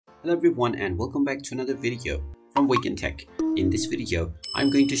Hello everyone and welcome back to another video from Wake&Tech. In this video, I'm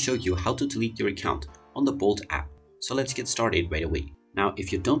going to show you how to delete your account on the Bolt app. So let's get started right away. Now,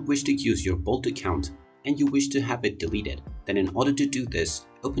 if you don't wish to use your Bolt account and you wish to have it deleted, then in order to do this,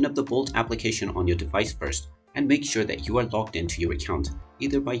 open up the Bolt application on your device first and make sure that you are logged into your account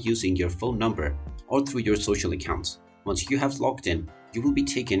either by using your phone number or through your social accounts. Once you have logged in, you will be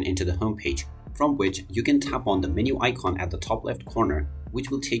taken into the home page, from which you can tap on the menu icon at the top left corner, which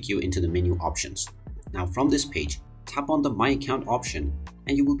will take you into the menu options. Now from this page, tap on the My Account option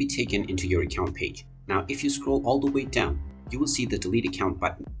and you will be taken into your account page. Now if you scroll all the way down, you will see the Delete Account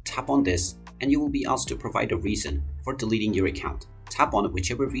button. Tap on this and you will be asked to provide a reason for deleting your account. Tap on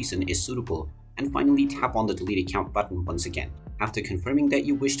whichever reason is suitable and finally tap on the Delete Account button once again. After confirming that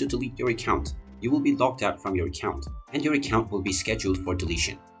you wish to delete your account, you will be logged out from your account and your account will be scheduled for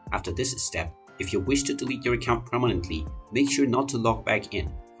deletion. After this step, if you wish to delete your account permanently, make sure not to log back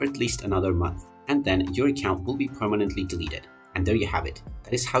in for at least another month, and then your account will be permanently deleted. And there you have it.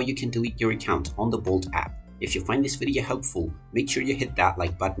 That is how you can delete your account on the Bolt app. If you find this video helpful, make sure you hit that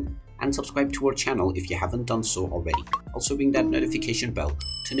like button and subscribe to our channel if you haven't done so already. Also ring that notification bell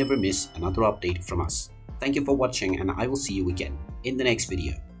to never miss another update from us. Thank you for watching and I will see you again in the next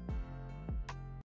video.